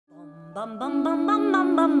Bum bum bum bum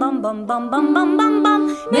bum bum bum bum bum bum bum bum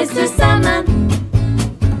bum. Mr. Sandman,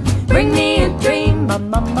 bring me a dream.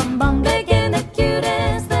 Bum bum bum bum, making the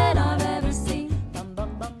cutest that I've ever seen. Bum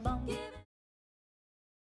bum bum bum.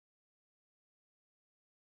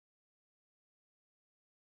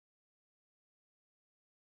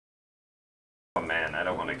 Oh man, I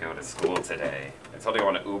don't want to go to school today. I told you I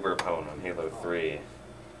want to Uber Pwn on Halo 3.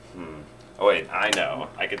 Oh wait, I know.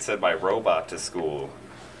 I could send my robot to school.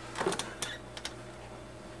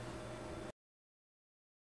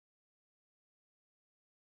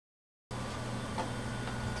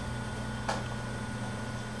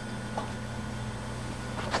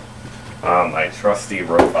 My trusty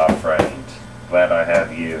robot friend. Glad I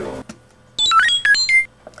have you.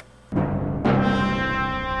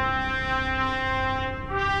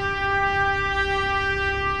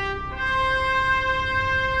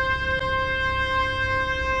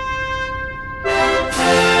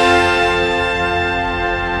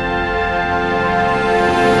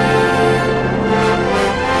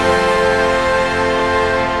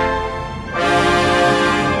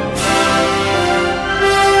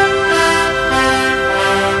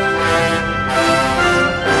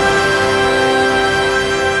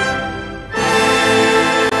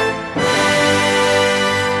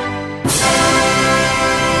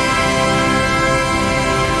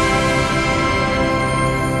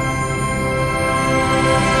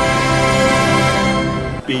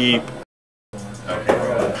 Beep. Okay,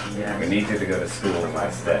 robot. We need you to go to school in my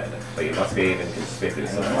stead, but you must behave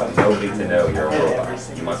inconspicuous. I want nobody to know you're a robot.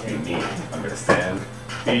 You must be me. Understand?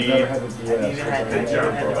 Beep. Good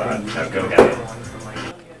job, robot. Now go get it.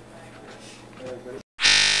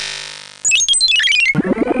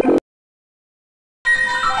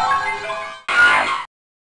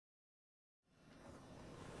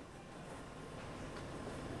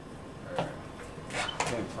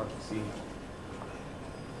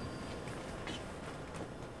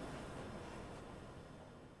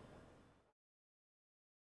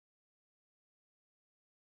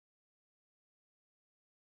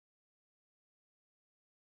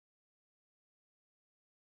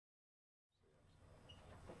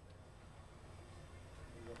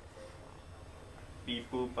 Beep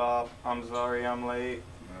boop bop. I'm sorry I'm late.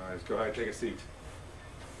 Alright, go ahead, take a seat.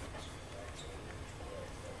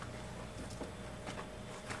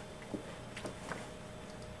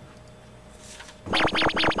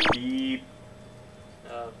 Beep.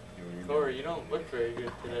 Corey, you don't look very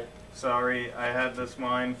good today. Sorry, I had the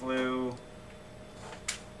swine flu.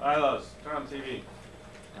 Silas, turn on the TV.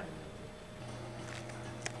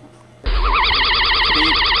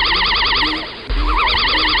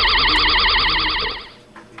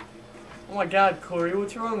 Oh my god, Corey,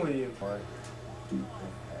 what's wrong with you?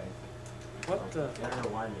 What the?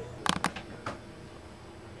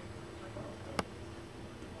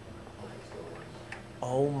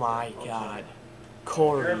 Oh my god.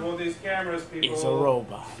 Corey Careful with these cameras, people. is a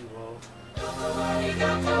robot.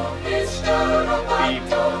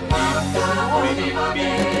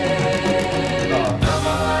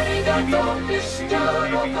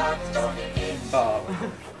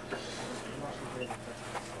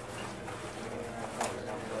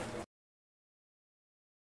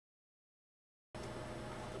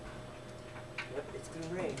 Yep, it's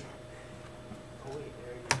gonna rain. Oh wait,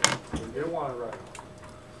 there you go. You don't want to run.